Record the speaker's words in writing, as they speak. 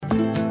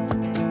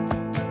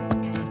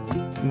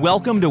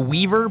Welcome to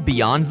Weaver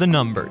Beyond the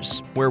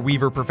Numbers, where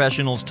Weaver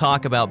professionals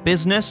talk about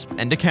business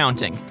and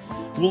accounting.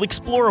 We'll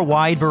explore a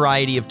wide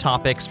variety of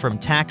topics from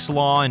tax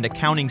law and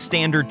accounting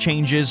standard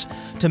changes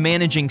to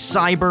managing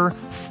cyber,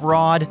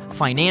 fraud,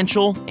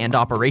 financial, and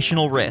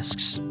operational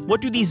risks.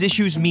 What do these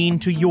issues mean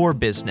to your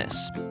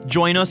business?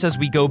 Join us as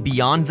we go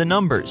beyond the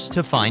numbers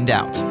to find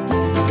out.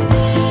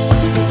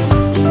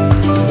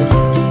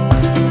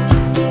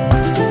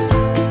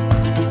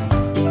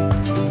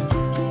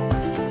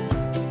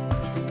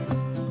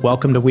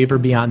 Welcome to Weaver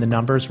Beyond the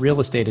Numbers Real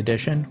Estate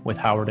Edition with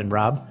Howard and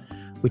Rob.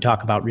 We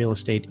talk about real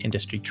estate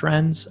industry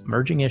trends,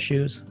 emerging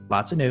issues,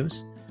 lots of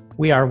news.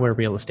 We are where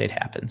real estate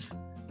happens.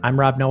 I'm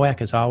Rob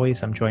Nowak, as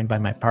always. I'm joined by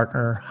my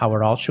partner,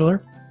 Howard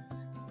Altschuler.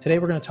 Today,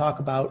 we're going to talk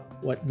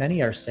about what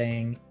many are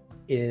saying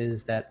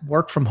is that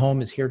work from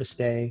home is here to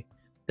stay.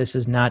 This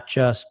is not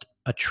just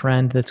a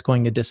trend that's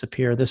going to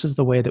disappear. This is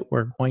the way that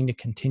we're going to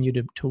continue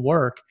to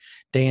work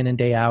day in and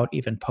day out,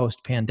 even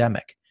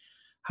post-pandemic.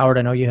 Howard,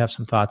 I know you have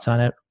some thoughts on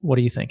it. What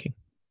are you thinking?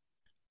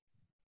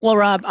 Well,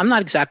 Rob, I'm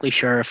not exactly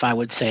sure if I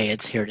would say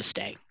it's here to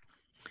stay.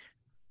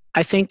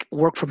 I think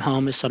work from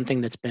home is something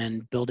that's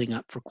been building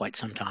up for quite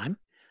some time.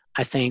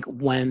 I think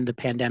when the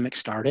pandemic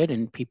started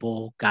and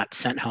people got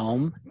sent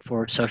home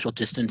for social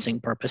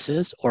distancing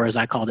purposes, or as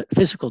I called it,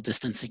 physical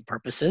distancing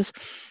purposes,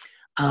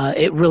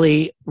 it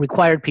really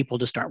required people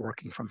to start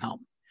working from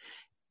home.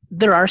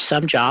 There are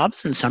some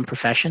jobs and some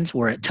professions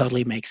where it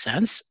totally makes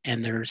sense,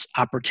 and there's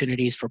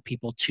opportunities for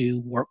people to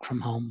work from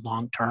home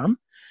long term.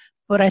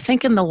 But I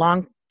think in the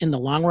long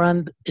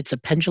run, it's a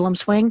pendulum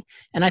swing,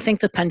 and I think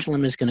the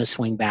pendulum is going to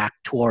swing back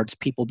towards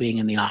people being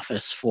in the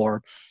office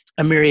for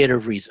a myriad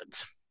of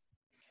reasons.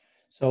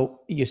 So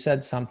you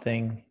said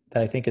something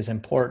that I think is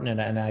important,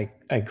 and I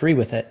agree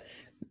with it.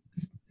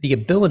 The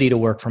ability to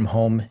work from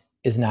home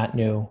is not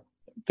new.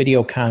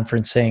 Video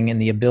conferencing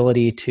and the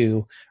ability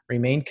to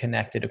remain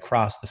connected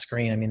across the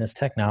screen. I mean, this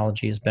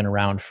technology has been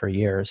around for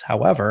years.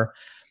 However,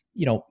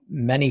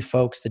 many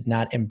folks did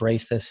not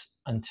embrace this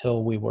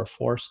until we were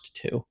forced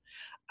to.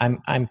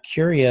 I'm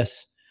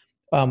curious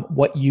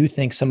what you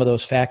think some of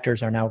those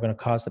factors are now going to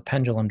cause the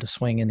pendulum to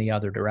swing in the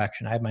other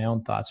direction. I have my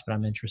own thoughts, but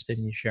I'm interested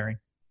in you sharing.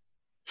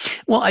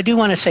 Well, I do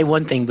want to say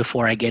one thing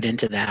before I get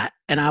into that,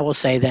 and I will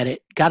say that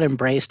it got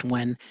embraced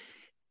when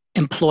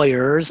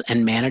employers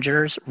and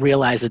managers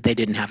realized that they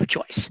didn't have a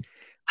choice.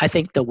 I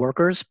think the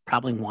workers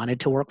probably wanted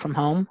to work from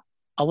home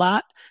a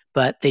lot,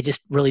 but they just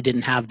really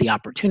didn't have the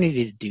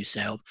opportunity to do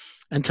so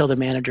until the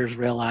managers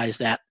realized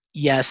that,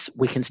 yes,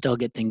 we can still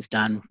get things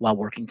done while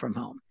working from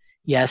home.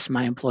 Yes,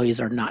 my employees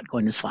are not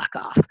going to slack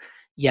off.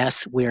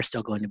 Yes, we are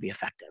still going to be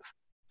effective.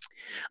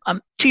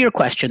 To your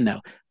question, though,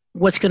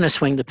 what's going to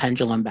swing the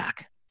pendulum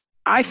back?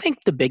 I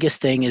think the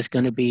biggest thing is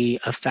going to be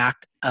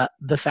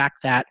the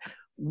fact that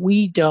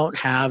we don't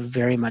have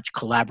very much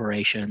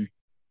collaboration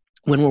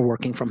when we're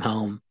working from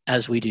home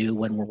as we do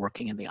when we're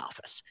working in the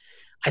office.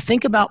 I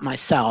think about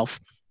myself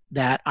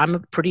that I'm a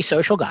pretty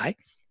social guy,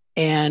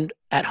 and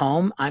at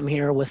home, I'm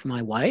here with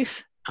my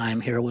wife, I'm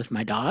here with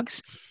my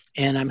dogs,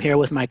 and I'm here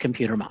with my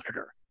computer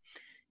monitor.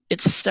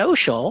 It's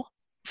social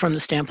from the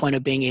standpoint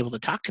of being able to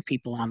talk to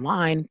people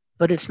online,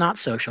 but it's not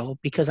social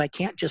because I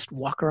can't just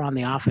walk around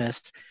the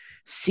office,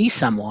 see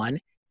someone,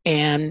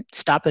 and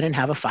stop in and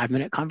have a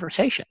 5-minute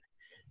conversation.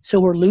 So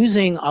we're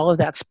losing all of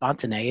that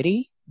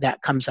spontaneity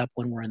that comes up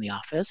when we're in the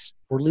office.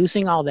 We're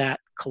losing all that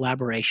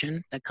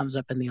collaboration that comes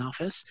up in the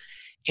office.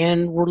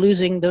 And we're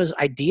losing those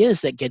ideas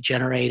that get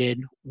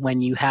generated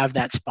when you have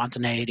that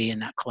spontaneity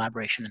and that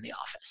collaboration in the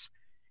office.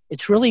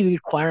 It's really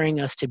requiring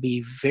us to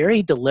be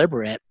very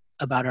deliberate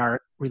about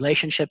our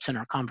relationships and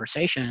our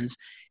conversations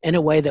in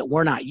a way that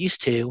we're not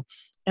used to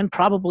and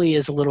probably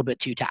is a little bit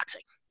too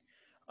taxing.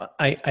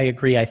 I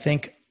agree. I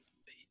think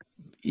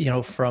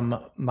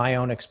from my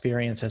own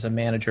experience as a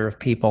manager of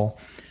people,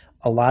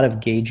 a lot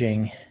of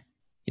gauging,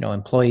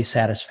 employee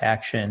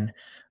satisfaction,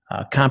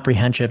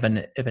 comprehension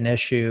of an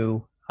issue,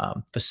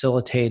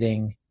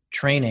 facilitating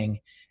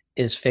training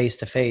is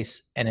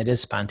face-to-face, and it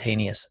is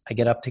spontaneous. I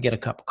get up to get a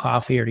cup of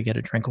coffee or to get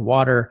a drink of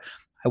water.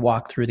 I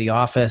walk through the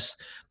office.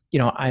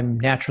 I'm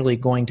naturally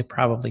going to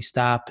probably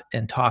stop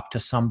and talk to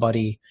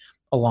somebody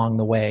along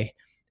the way.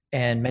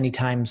 And many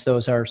times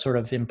those are sort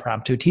of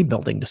impromptu team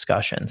building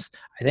discussions.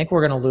 I think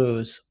we're going to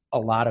lose a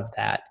lot of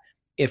that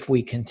if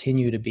we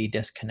continue to be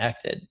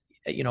disconnected.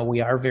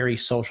 We are very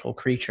social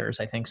creatures.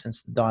 I think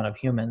since the dawn of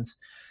humans,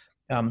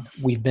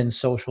 we've been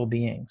social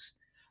beings.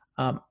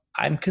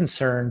 I'm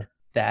concerned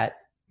that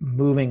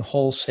moving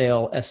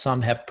wholesale, as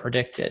some have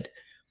predicted,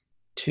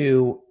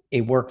 to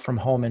a work from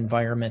home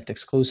environment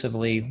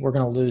exclusively, we're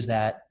going to lose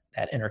that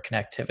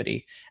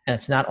interconnectivity. And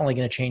it's not only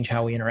going to change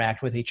how we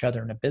interact with each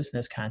other in a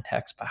business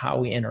context, but how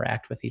we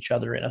interact with each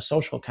other in a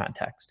social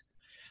context.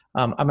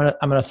 I'm going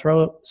to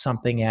throw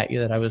something at you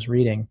that I was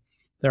reading.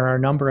 There are a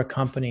number of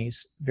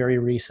companies very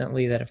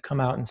recently that have come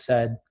out and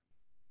said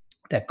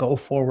that go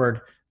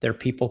forward, their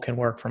people can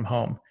work from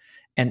home.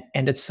 And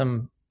it's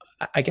some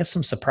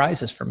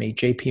surprises for me.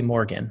 JP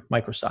Morgan,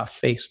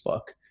 Microsoft,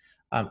 Facebook,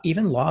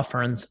 Even law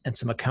firms and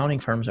some accounting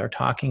firms are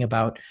talking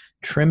about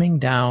trimming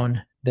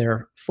down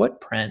their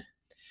footprint,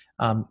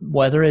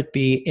 whether it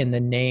be in the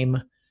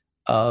name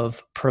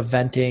of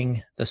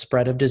preventing the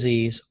spread of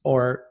disease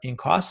or in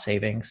cost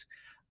savings.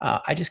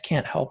 I just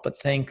can't help but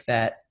think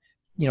that,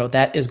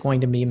 that is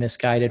going to be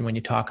misguided when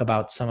you talk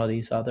about some of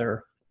these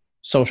other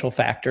social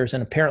factors.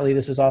 And apparently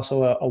this is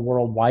also a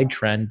worldwide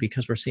trend,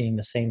 because we're seeing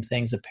the same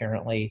things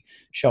apparently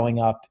showing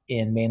up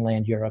in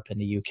mainland Europe and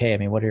the UK. I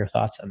mean, what are your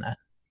thoughts on that?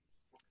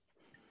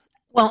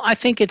 Well, I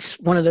think it's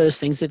one of those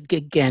things that,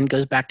 again,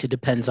 goes back to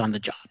depends on the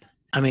job.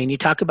 I mean, you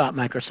talk about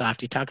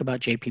Microsoft, you talk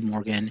about JP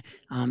Morgan.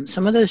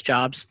 Some of those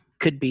jobs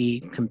could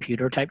be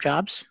computer type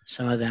jobs.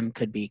 Some of them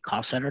could be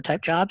call center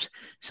type jobs.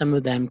 Some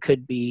of them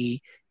could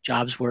be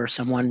jobs where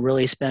someone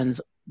really spends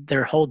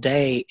their whole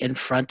day in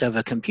front of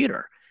a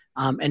computer,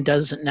 and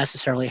doesn't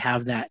necessarily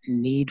have that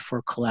need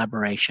for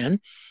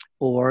collaboration,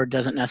 or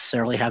doesn't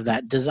necessarily have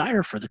that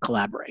desire for the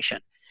collaboration.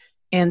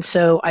 And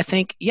so I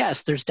think,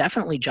 yes, there's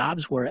definitely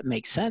jobs where it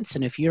makes sense.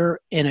 And if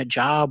you're in a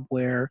job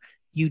where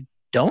you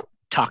don't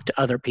talk to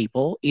other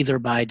people, either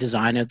by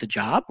design of the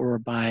job or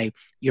by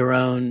your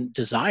own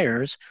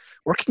desires,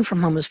 working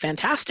from home is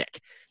fantastic.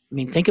 I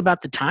mean, think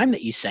about the time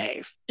that you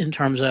save in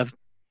terms of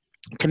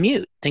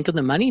commute. Think of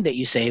the money that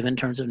you save in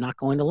terms of not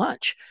going to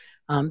lunch.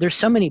 There's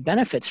so many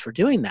benefits for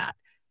doing that.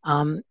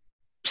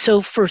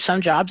 So for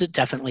some jobs, it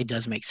definitely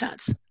does make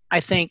sense. I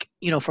think,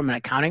 from an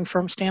accounting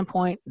firm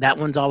standpoint, that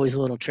one's always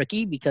a little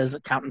tricky because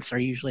accountants are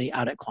usually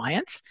out at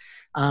clients.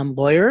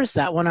 Lawyers,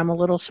 that one I'm a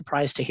little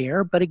surprised to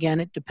hear, but again,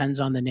 it depends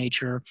on the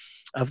nature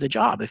of the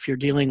job. If you're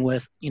dealing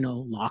with,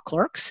 law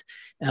clerks,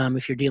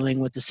 if you're dealing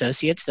with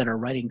associates that are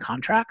writing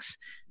contracts,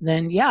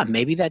 then yeah,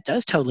 maybe that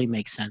does totally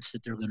make sense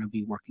that they're going to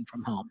be working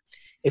from home.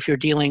 If you're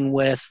dealing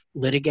with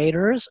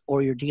litigators,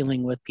 or you're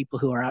dealing with people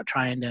who are out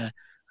trying to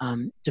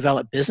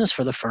develop business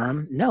for the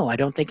firm, no, I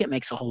don't think it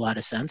makes a whole lot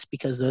of sense,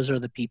 because those are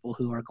the people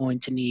who are going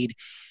to need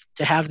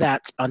to have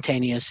that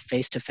spontaneous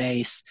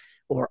face-to-face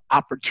or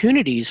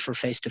opportunities for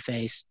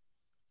face-to-face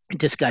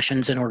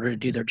discussions in order to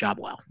do their job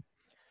well.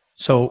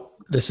 So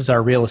this is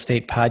our real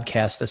estate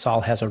podcast. This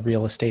all has a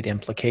real estate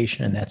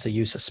implication, and that's a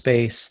use of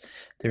space.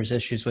 There's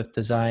issues with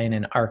design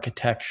and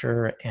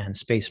architecture and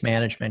space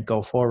management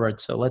go forward.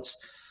 So let's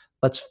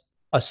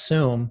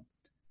assume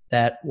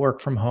that work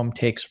from home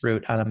takes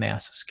root on a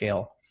mass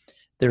scale.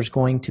 There's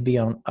going to be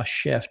a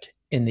shift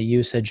in the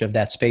usage of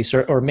that space,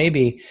 or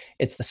maybe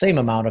it's the same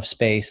amount of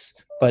space,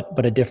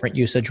 but a different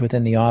usage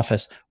within the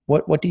office.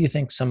 What do you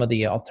think some of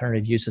the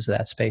alternative uses of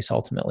that space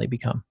ultimately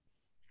become?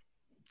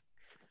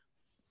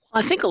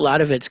 I think a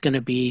lot of it's going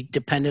to be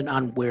dependent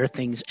on where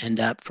things end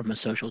up from a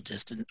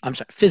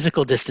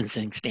physical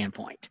distancing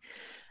standpoint.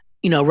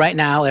 Right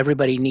now,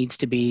 everybody needs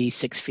to be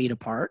 6 feet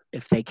apart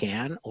if they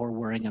can, or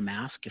wearing a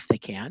mask if they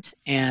can't.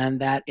 And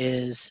that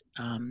is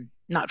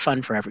not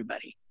fun for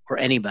everybody, or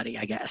anybody,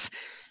 I guess.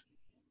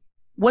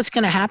 What's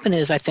going to happen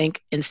is, I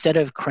think, instead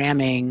of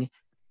cramming,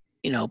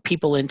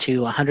 people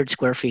into 100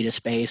 square feet of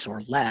space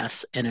or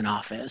less in an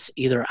office,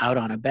 either out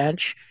on a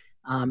bench,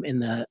 in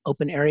the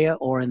open area,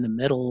 or in the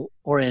middle,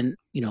 or in,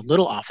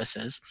 little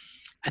offices,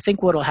 I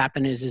think what will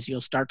happen is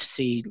you'll start to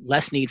see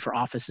less need for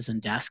offices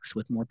and desks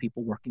with more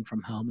people working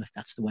from home, if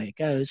that's the way it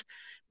goes.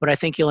 But I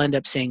think you'll end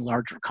up seeing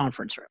larger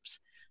conference rooms.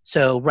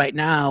 So right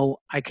now,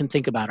 I can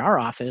think about our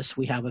office.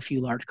 We have a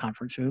few large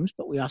conference rooms,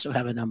 but we also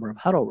have a number of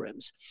huddle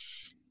rooms.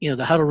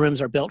 The huddle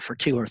rooms are built for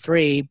 2 or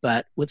 3,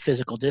 but with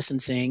physical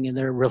distancing, and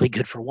they're really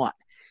good for 1.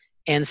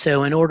 And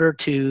so in order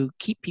to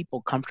keep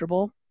people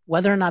comfortable,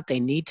 whether or not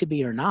they need to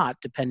be or not,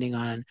 depending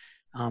on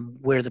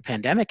where the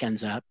pandemic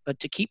ends up, but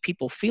to keep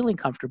people feeling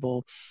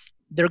comfortable,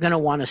 they're going to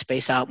want to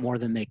space out more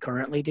than they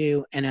currently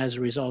do. And as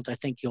a result, I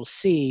think you'll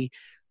see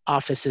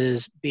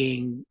offices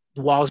the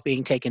walls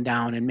being taken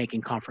down and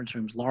making conference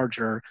rooms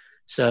larger,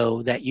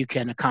 so that you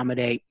can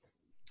accommodate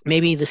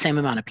maybe the same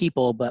amount of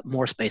people, but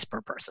more space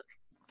per person.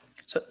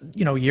 So,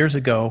 years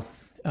ago,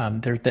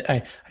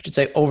 I should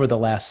say over the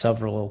last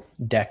several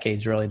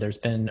decades, really, there's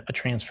been a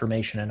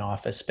transformation in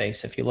office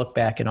space. If you look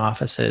back in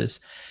offices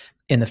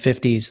in the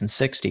 50s and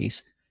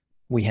 60s,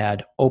 we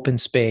had open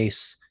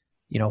space,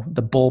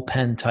 the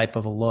bullpen type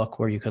of a look,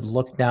 where you could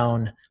look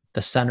down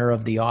the center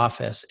of the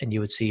office and you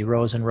would see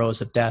rows and rows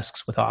of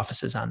desks with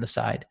offices on the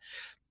side.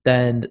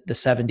 Then the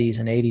 70s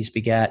and 80s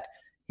begat,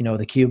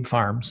 the cube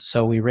farms.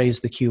 So we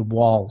raised the cube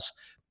walls.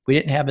 We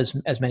didn't have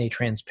as many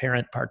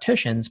transparent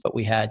partitions, but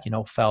we had,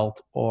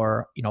 felt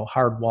or,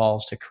 hard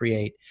walls to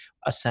create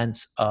a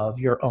sense of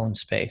your own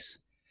space.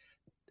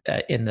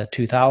 In the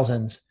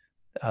 2000s,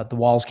 the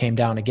walls came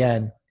down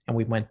again, and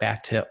we went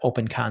back to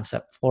open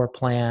concept floor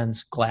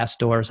plans, glass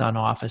doors on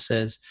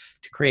offices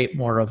to create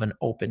more of an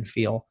open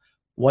feel.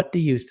 What do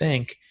you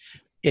think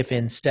if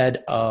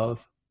instead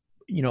of,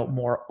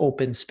 more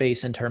open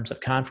space in terms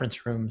of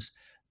conference rooms,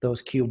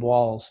 those cube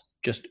walls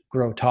just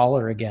grow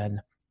taller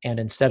again? And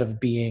instead of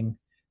being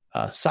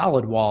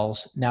solid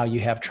walls, now you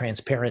have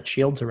transparent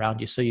shields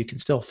around you, so you can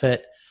still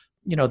fit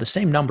the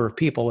same number of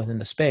people within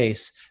the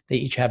space. They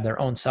each have their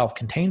own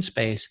self-contained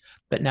space,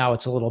 but now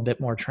it's a little bit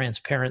more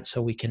transparent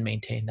so we can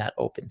maintain that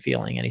open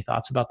feeling. Any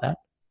thoughts about that?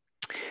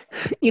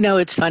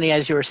 It's funny,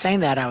 as you were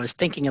saying that, I was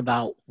thinking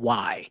about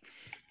why.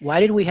 Why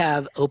did we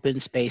have open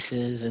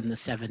spaces in the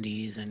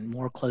 70s and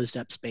more closed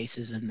up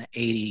spaces in the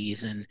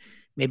 80s and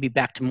maybe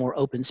back to more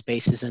open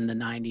spaces in the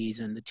 90s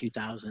and the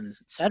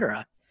 2000s, et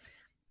cetera?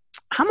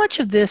 How much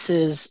of this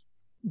is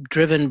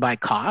driven by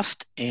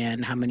cost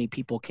and how many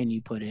people can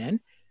you put in?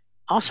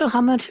 Also,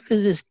 how much of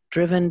it is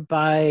driven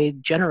by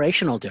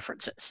generational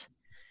differences?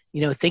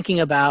 Thinking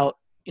about,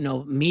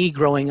 me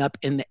growing up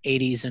in the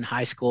 80s in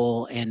high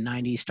school and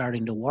 90s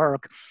starting to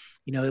work,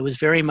 it was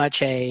very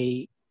much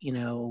a,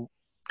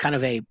 kind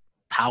of a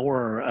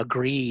power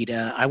agreed.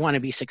 I want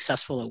to be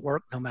successful at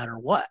work no matter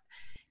what.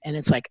 And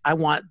it's like, I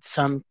want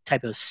some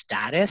type of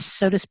status,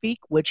 so to speak,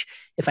 which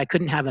if I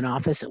couldn't have an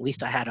office, at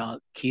least I had a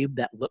cube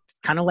that looked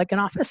kind of like an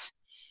office.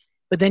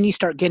 But then you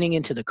start getting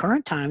into the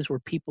current times where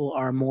people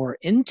are more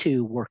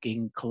into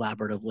working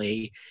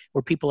collaboratively,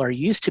 where people are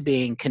used to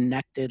being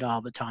connected all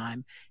the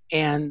time.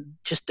 And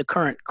just the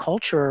current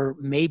culture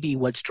may be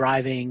what's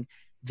driving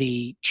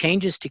the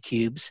changes to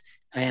cubes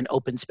and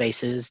open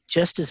spaces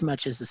just as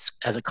much as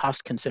a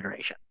cost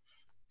consideration.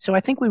 So I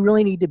think we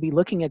really need to be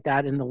looking at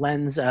that in the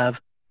lens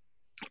of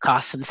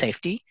costs and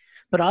safety,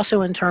 but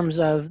also in terms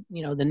of,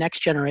 the next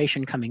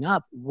generation coming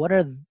up.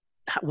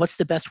 What's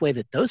the best way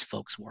that those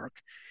folks work?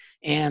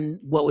 And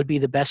what would be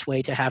the best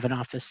way to have an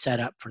office set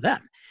up for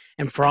them?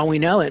 And for all we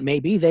know, it may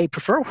be they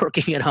prefer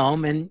working at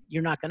home and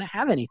you're not going to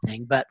have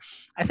anything. But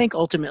I think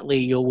ultimately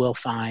you will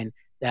find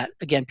that,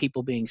 again,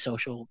 people being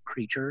social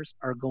creatures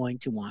are going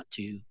to want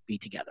to be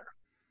together.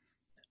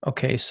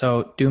 Okay,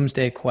 so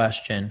doomsday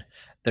question.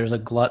 There's a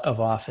glut of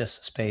office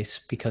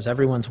space because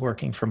everyone's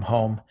working from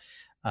home.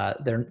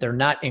 They're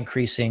not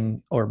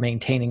increasing or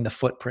maintaining the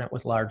footprint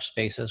with large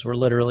spaces. We're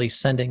literally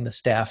sending the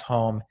staff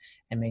home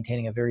and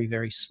maintaining a very,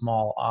 very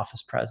small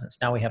office presence.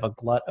 Now we have a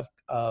glut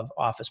of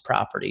office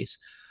properties.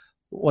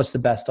 What's the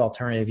best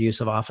alternative use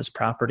of office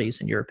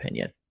properties in your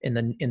opinion in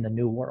the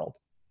new world?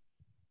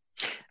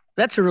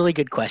 That's a really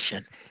good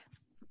question.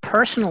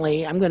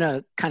 Personally, I'm going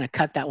to kind of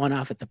cut that one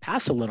off at the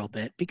pass a little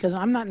bit because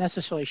I'm not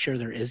necessarily sure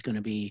there is going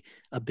to be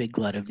a big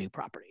glut of new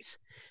properties.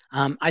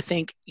 I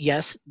think,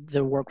 yes,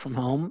 the work from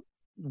home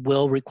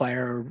will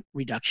require a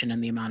reduction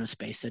in the amount of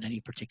space that any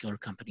particular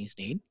companies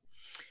need.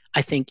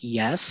 I think,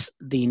 yes,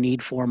 the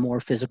need for more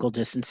physical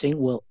distancing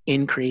will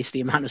increase the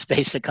amount of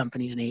space that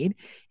companies need,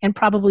 and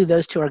probably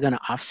those two are going to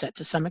offset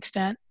to some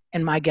extent,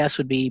 and my guess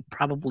would be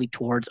probably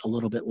towards a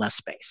little bit less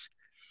space.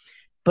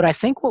 But I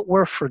think what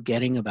we're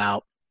forgetting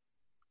about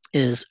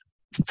is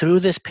through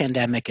this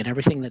pandemic and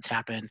everything that's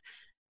happened,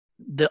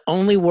 the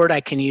only word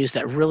I can use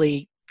that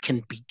really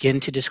can begin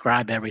to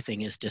describe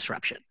everything is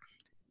disruption.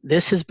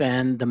 This has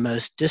been the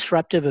most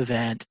disruptive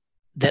event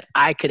that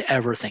I could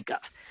ever think of.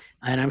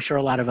 And I'm sure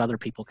a lot of other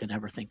people can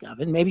ever think of.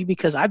 And maybe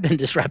because I've been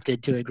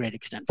disrupted to a great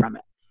extent from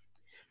it.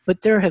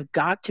 But there have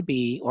got to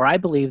be, or I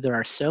believe there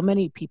are so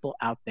many people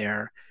out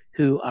there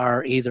who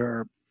are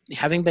either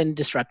having been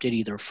disrupted,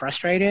 either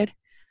frustrated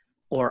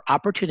or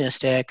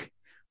opportunistic,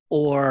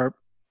 or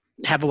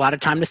have a lot of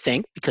time to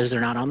think because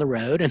they're not on the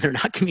road and they're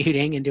not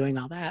commuting and doing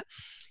all that.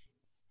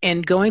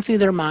 And going through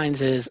their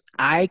minds is,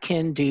 I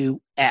can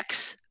do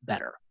X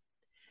better.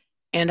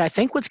 And I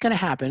think what's going to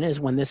happen is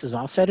when this is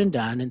all said and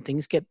done and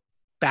things get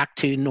back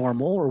to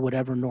normal or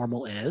whatever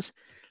normal is,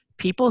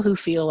 people who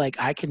feel like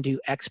I can do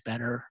X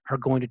better are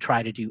going to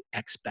try to do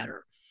X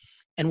better.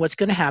 And what's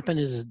going to happen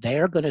is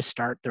they're going to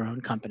start their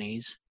own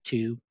companies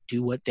to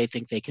do what they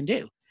think they can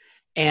do.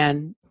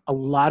 And a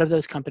lot of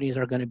those companies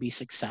are going to be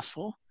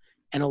successful.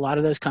 And a lot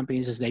of those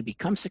companies, as they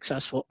become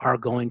successful, are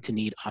going to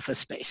need office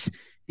space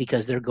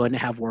because they're going to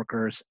have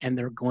workers and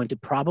they're going to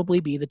probably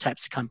be the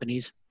types of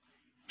companies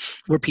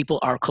where people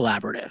are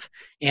collaborative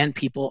and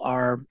people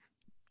are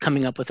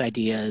coming up with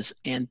ideas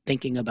and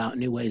thinking about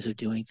new ways of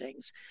doing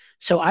things.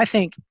 So I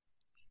think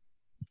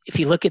if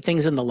you look at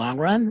things in the long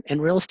run,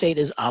 and real estate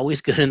is always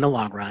good in the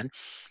long run,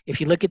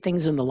 if you look at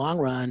things in the long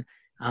run,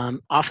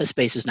 office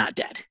space is not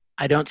dead.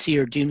 I don't see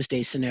your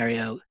doomsday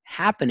scenario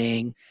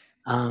happening,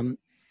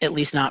 at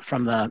least not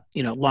from the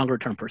longer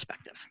term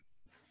perspective.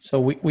 So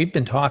we've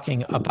been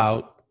talking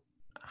about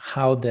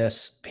how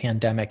this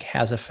pandemic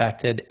has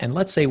affected, and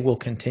let's say will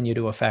continue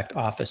to affect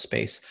office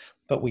space,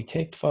 but we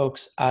take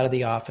folks out of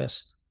the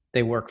office,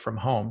 they work from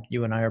home.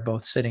 You and I are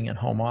both sitting in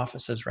home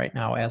offices right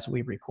now as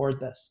we record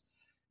this.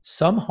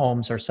 Some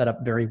homes are set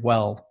up very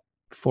well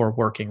for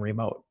working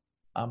remote,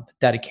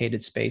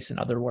 dedicated space, in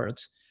other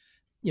words.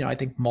 I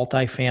think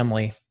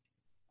multifamily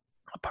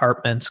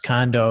apartments,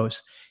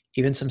 condos,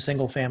 even some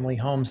single family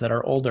homes that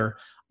are older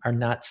are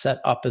not set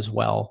up as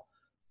well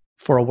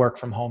for a work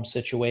from home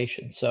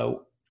situation.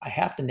 So I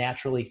have to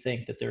naturally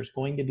think that there's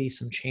going to be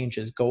some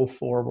changes go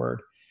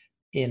forward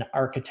in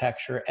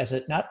architecture as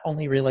it not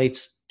only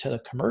relates to the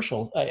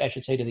commercial, I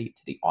should say to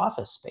the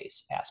office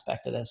space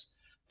aspect of this,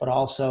 but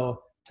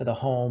also to the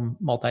home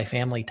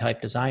multifamily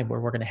type design where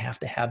we're going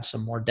to have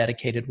some more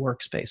dedicated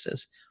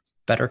workspaces.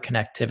 better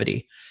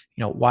connectivity.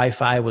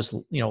 Wi-Fi was,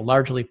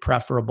 largely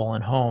preferable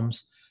in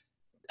homes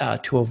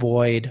to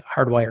avoid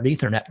hardwired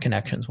Ethernet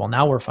connections. Well,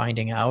 now we're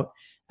finding out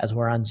as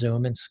we're on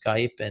Zoom and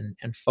Skype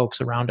and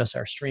folks around us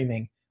are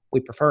streaming, we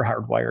prefer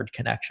hardwired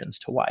connections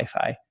to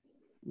Wi-Fi.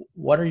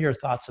 What are your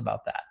thoughts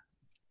about that?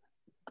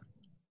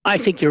 I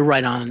think you're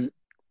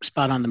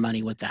spot on the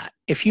money with that.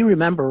 If you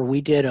remember,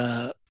 we did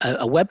a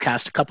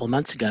webcast a couple of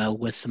months ago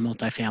with some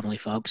multifamily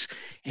folks,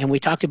 and we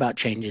talked about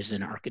changes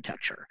in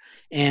architecture.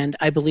 And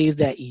I believe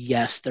that,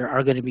 yes, there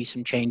are going to be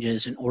some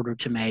changes in order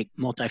to make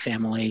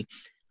multifamily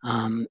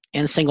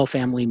and single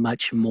family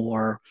much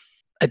more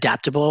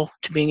adaptable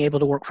to being able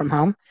to work from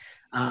home.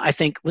 I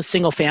think with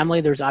single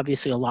family, there's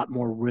obviously a lot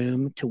more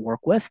room to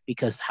work with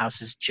because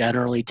houses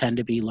generally tend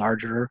to be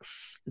larger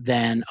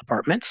than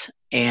apartments,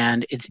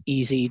 and it's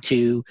easy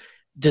to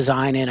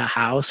design in a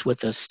house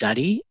with a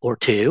study or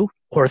two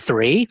or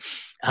three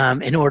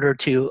in order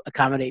to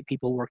accommodate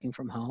people working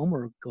from home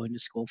or going to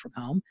school from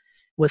home.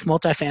 With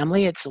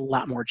multifamily, it's a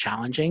lot more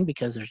challenging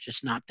because there's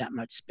just not that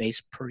much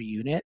space per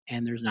unit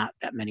and there's not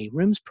that many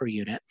rooms per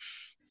unit.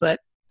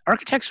 But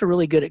architects are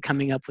really good at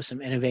coming up with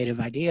some innovative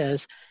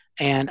ideas.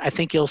 And I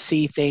think you'll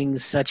see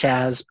things such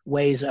as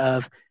ways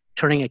of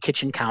turning a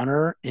kitchen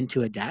counter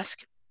into a desk,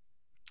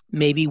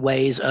 maybe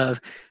ways of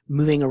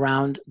moving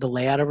around the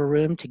layout of a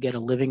room to get a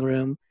living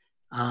room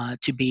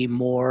to be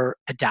more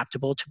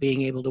adaptable to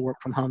being able to work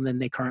from home than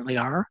they currently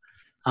are.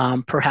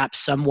 Perhaps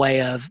some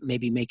way of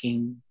maybe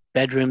making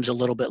bedrooms a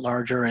little bit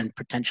larger and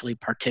potentially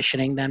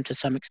partitioning them to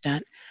some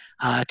extent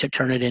to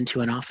turn it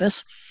into an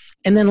office.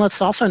 And then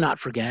let's also not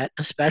forget,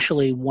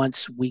 especially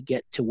once we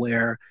get to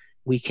where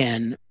we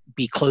can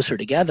be closer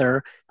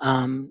together,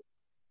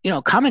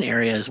 common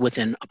areas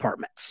within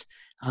apartments.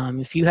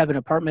 If you have an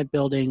apartment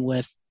building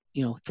with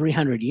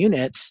 300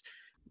 units,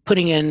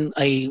 putting in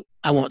I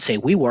won't say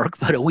WeWork,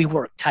 but a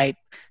WeWork type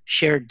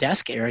shared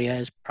desk area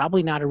is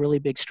probably not a really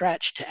big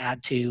stretch to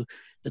add to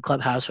the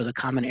clubhouse or the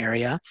common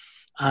area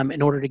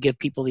in order to give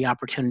people the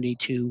opportunity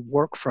to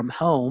work from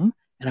home.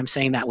 And I'm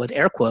saying that with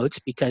air quotes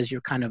because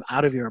you're kind of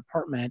out of your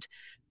apartment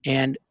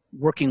and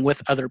working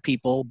with other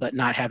people, but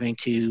not having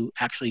to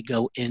actually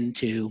go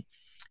into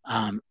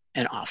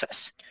an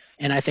office.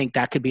 And I think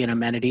that could be an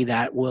amenity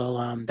that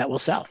will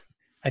sell.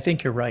 I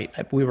think you're right.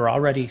 We were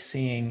already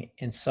seeing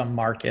in some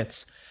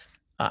markets,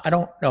 I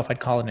don't know if I'd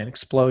call it an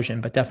explosion,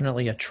 but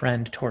definitely a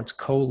trend towards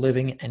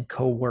co-living and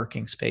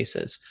co-working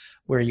spaces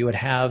where you would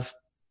have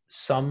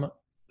some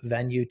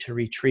venue to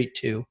retreat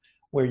to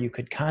where you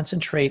could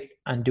concentrate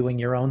on doing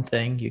your own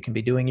thing. You can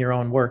be doing your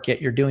own work, yet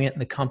you're doing it in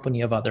the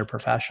company of other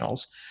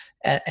professionals.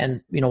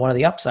 And one of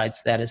the upsides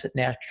to that is it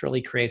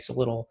naturally creates a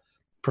little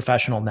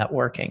professional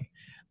networking.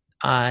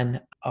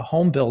 On a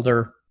home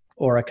builder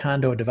or a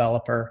condo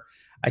developer,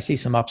 I see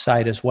some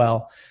upside as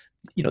well.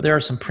 There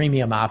are some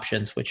premium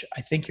options, which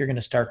I think you're going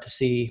to start to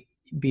see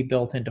be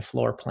built into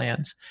floor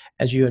plans.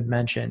 As you had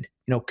mentioned,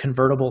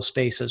 convertible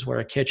spaces where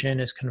a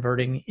kitchen is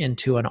converting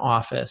into an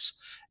office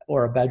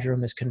or a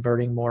bedroom is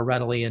converting more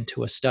readily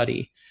into a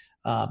study,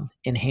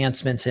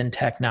 enhancements in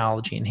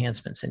technology,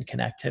 enhancements in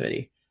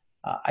connectivity.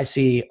 I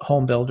see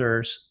home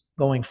builders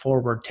going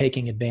forward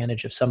taking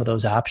advantage of some of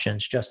those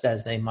options, just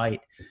as they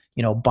might,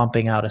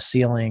 bumping out a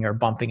ceiling or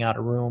bumping out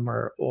a room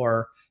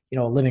or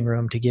a living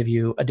room to give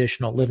you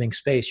additional living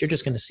space. You're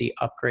just going to see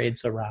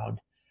upgrades around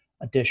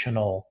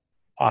additional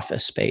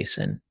office space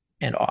and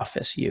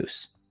office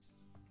use.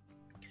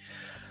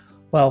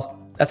 Well,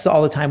 that's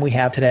all the time we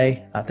have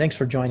today. Thanks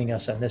for joining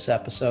us on this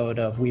episode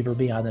of Weaver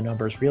Beyond the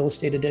Numbers Real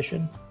Estate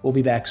Edition. We'll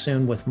be back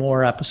soon with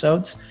more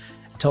episodes.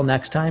 Until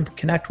next time,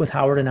 connect with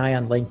Howard and I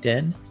on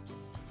LinkedIn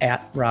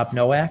 @Rob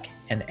Nowak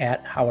and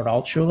 @Howard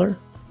Altshuler.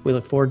 We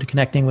look forward to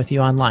connecting with you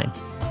online.